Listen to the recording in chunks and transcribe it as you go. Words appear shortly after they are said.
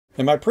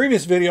In my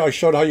previous video, I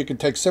showed how you can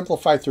take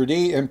Simplify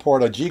 3D,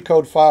 import a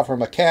Gcode file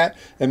from a CAT,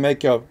 and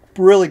make a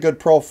really good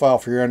profile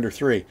for your Ender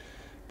 3.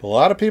 But a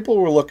lot of people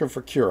were looking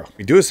for CURA.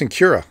 We do this in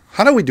CURA.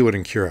 How do we do it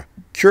in CURA?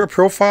 CURA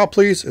profile,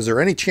 please. Is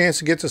there any chance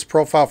to get this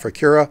profile for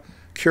CURA?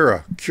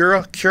 CURA.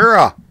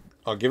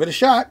 I'll give it a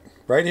shot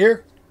right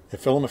here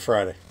at Filament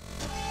Friday.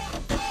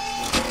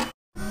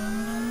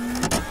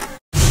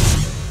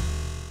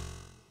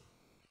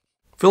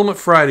 Filament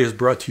Friday is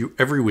brought to you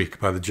every week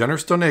by the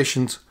generous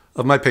donations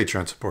of my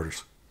Patreon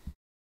supporters.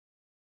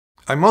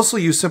 I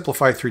mostly use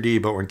Simplify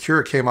 3D, but when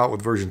CURA came out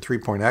with version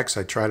 3.x,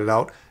 I tried it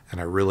out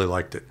and I really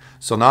liked it.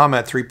 So now I'm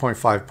at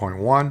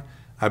 3.5.1.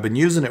 I've been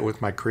using it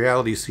with my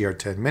Creality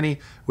CR10 Mini,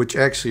 which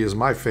actually is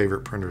my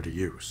favorite printer to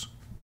use.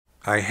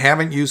 I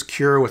haven't used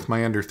CURA with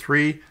my Ender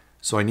 3,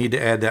 so I need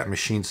to add that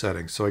machine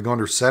settings. So I go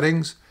under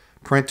Settings,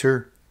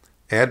 Printer,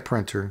 Add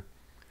Printer,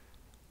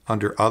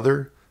 under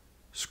Other,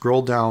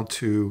 scroll down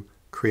to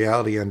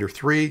Creality Ender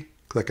 3,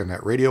 click on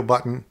that radio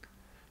button,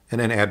 and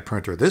then Add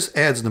Printer. This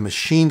adds the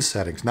machine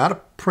settings, not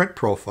a print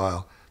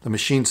profile, the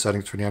machine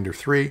settings for the Ender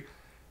 3.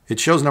 It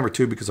shows number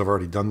 2 because I've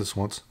already done this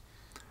once.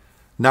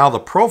 Now the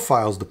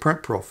profile is the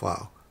print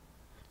profile.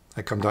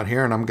 I come down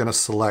here and I'm going to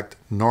select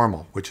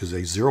Normal, which is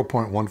a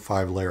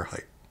 0.15 layer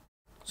height.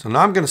 So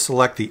now I'm going to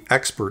select the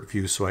Expert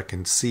view so I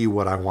can see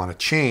what I want to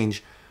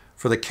change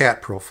for the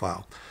CAT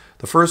profile.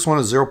 The first one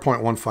is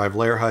 0.15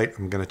 layer height.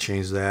 I'm going to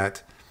change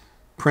that.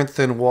 Print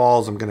thin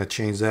walls, I'm going to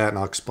change that, and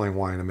I'll explain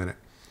why in a minute.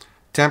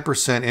 10%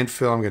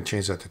 infill, I'm going to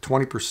change that to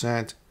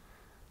 20%.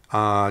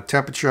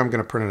 Temperature, I'm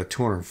going to print it at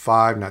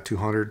 205, not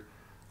 200.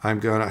 I'm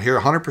going to, here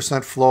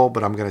 100% flow,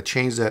 but I'm going to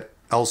change that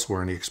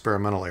elsewhere in the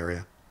experimental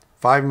area.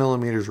 5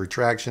 millimeters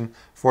retraction,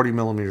 40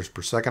 millimeters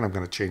per second. I'm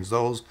going to change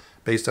those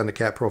based on the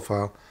CAT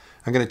profile.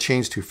 I'm going to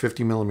change to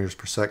 50 millimeters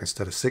per second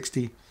instead of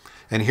 60.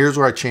 And here's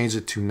where I changed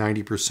it to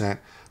 90%,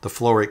 the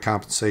flow rate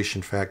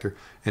compensation factor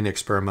in the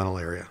experimental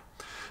area.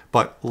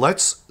 But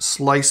let's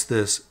slice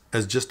this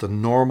as just a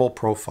normal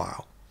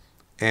profile.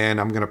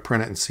 And I'm going to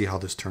print it and see how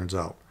this turns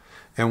out.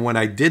 And when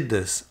I did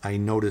this, I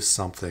noticed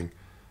something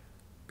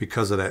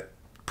because of that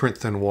print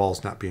thin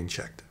walls not being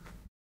checked.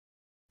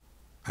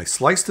 I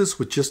sliced this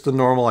with just the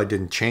normal. I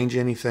didn't change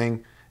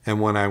anything.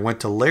 And when I went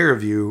to layer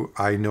view,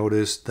 I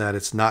noticed that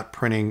it's not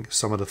printing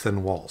some of the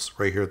thin walls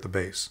right here at the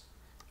base.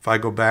 If I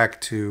go back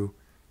to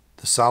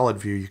the solid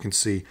view, you can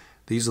see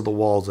these are the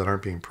walls that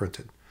aren't being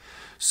printed.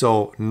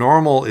 So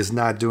normal is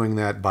not doing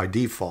that by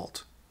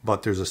default,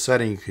 but there's a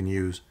setting you can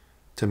use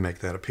to make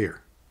that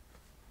appear.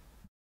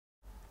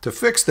 To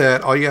fix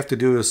that, all you have to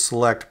do is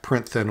select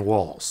print thin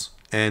walls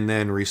and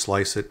then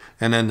reslice it,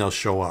 and then they'll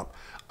show up.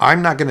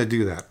 I'm not going to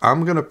do that.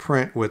 I'm going to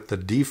print with the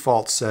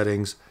default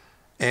settings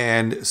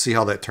and see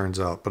how that turns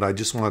out. But I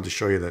just wanted to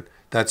show you that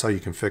that's how you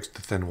can fix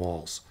the thin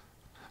walls.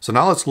 So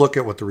now let's look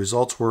at what the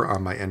results were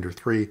on my Ender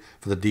 3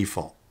 for the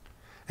default.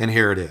 And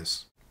here it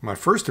is. My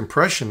first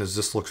impression is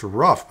this looks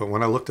rough, but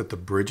when I looked at the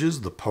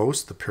bridges, the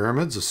posts, the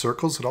pyramids, the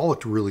circles, it all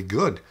looked really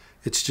good.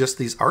 It's just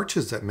these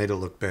arches that made it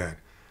look bad.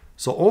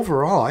 So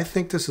overall, I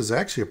think this is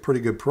actually a pretty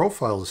good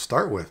profile to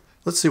start with.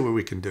 Let's see what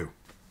we can do.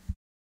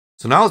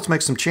 So now let's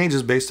make some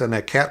changes based on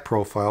that CAT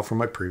profile from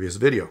my previous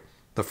video.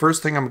 The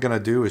first thing I'm going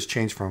to do is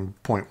change from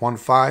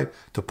 0.15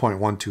 to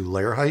 0.12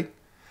 layer height.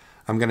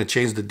 I'm going to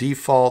change the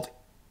default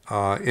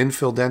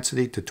infill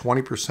density to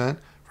 20%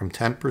 from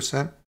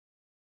 10%.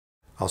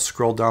 I'll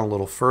scroll down a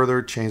little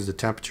further, change the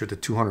temperature to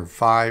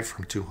 205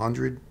 from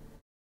 200.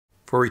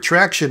 For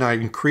retraction, I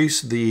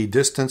increased the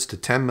distance to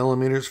 10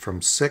 millimeters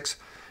from 6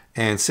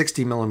 and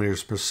 60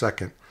 millimeters per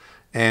second.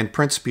 And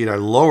print speed, I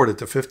lowered it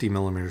to 50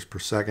 millimeters per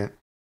second.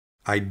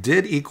 I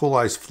did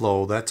equalize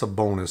flow. That's a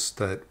bonus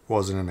that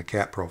wasn't in the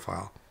CAT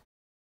profile.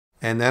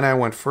 And then I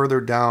went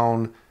further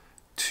down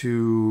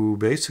to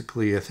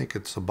basically, I think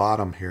it's the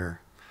bottom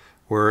here,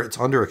 where it's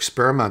under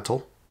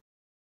experimental.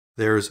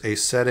 There's a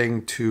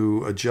setting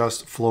to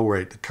adjust flow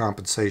rate, the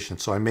compensation.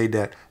 So I made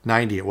that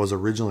 90. It was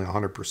originally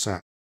 100%.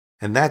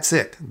 And that's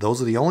it.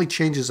 Those are the only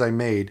changes I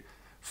made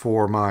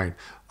for mine.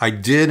 I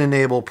did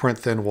enable print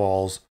thin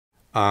walls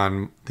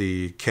on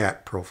the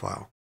CAT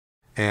profile.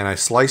 And I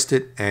sliced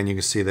it, and you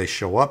can see they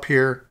show up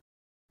here,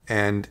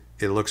 and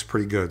it looks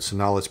pretty good. So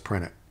now let's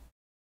print it.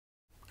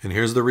 And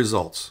here's the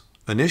results.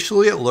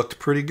 Initially, it looked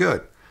pretty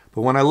good.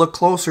 But when I look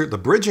closer, the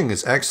bridging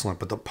is excellent,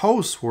 but the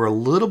posts were a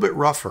little bit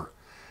rougher.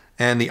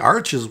 And the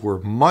arches were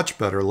much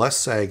better, less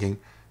sagging,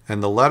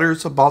 and the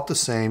letters about the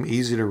same,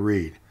 easy to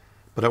read.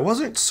 But I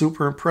wasn't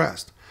super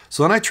impressed.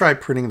 So then I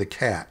tried printing the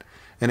CAT,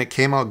 and it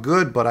came out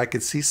good, but I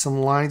could see some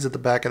lines at the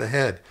back of the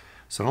head.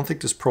 So I don't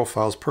think this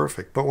profile is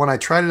perfect. But when I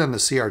tried it on the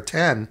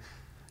CR10,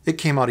 it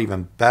came out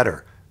even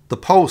better. The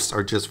posts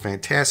are just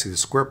fantastic. The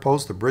square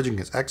posts, the bridging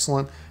is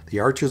excellent.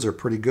 The arches are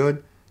pretty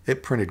good.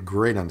 It printed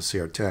great on the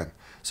CR10.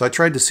 So I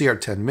tried the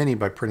CR10 Mini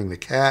by printing the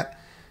CAT.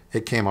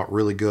 It came out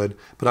really good,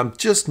 but I'm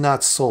just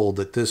not sold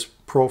that this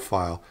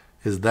profile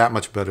is that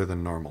much better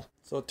than normal.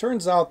 So it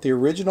turns out the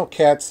original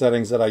CAT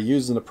settings that I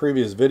used in the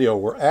previous video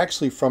were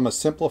actually from a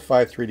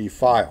Simplify 3D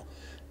file,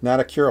 not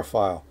a CURA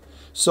file.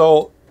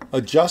 So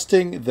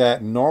adjusting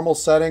that normal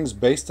settings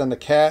based on the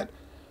CAT,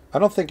 I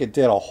don't think it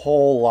did a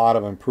whole lot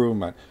of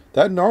improvement.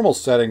 That normal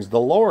settings, the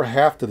lower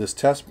half to this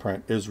test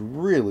print is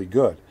really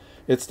good.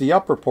 It's the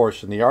upper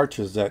portion, the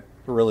arches, that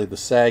really the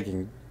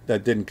sagging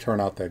that didn't turn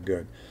out that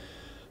good.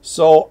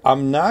 So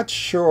I'm not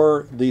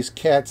sure these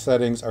CAT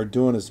settings are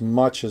doing as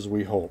much as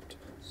we hoped,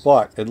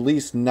 but at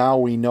least now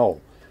we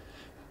know.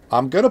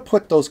 I'm going to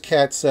put those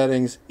CAT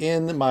settings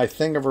in my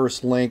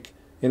Thingiverse link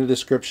in the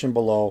description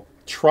below.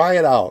 Try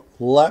it out.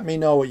 Let me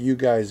know what you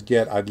guys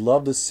get. I'd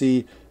love to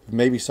see if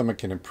maybe someone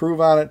can improve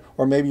on it,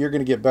 or maybe you're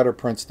going to get better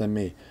prints than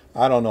me.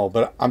 I don't know,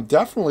 but I'm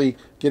definitely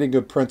getting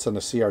good prints on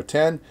the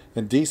CR10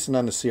 and decent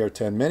on the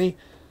CR10 Mini,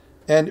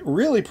 and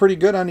really pretty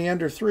good on the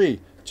Ender 3.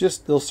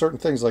 Just those certain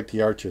things like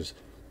the arches.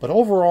 But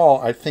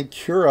overall, I think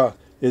CURA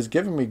is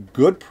giving me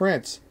good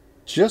prints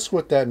just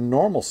with that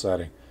normal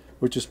setting,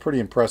 which is pretty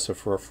impressive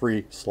for a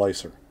free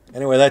slicer.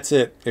 Anyway, that's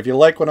it. If you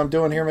like what I'm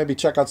doing here, maybe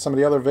check out some of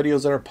the other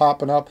videos that are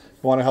popping up.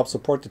 If you want to help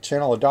support the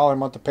channel, $1 a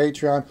month to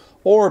Patreon,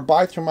 or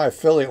buy through my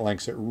affiliate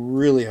links. It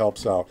really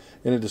helps out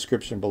in the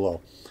description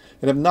below.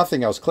 And if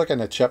nothing else, click on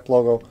the CHEP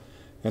logo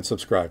and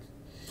subscribe.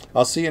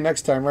 I'll see you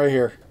next time right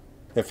here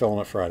at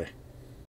Filament Friday.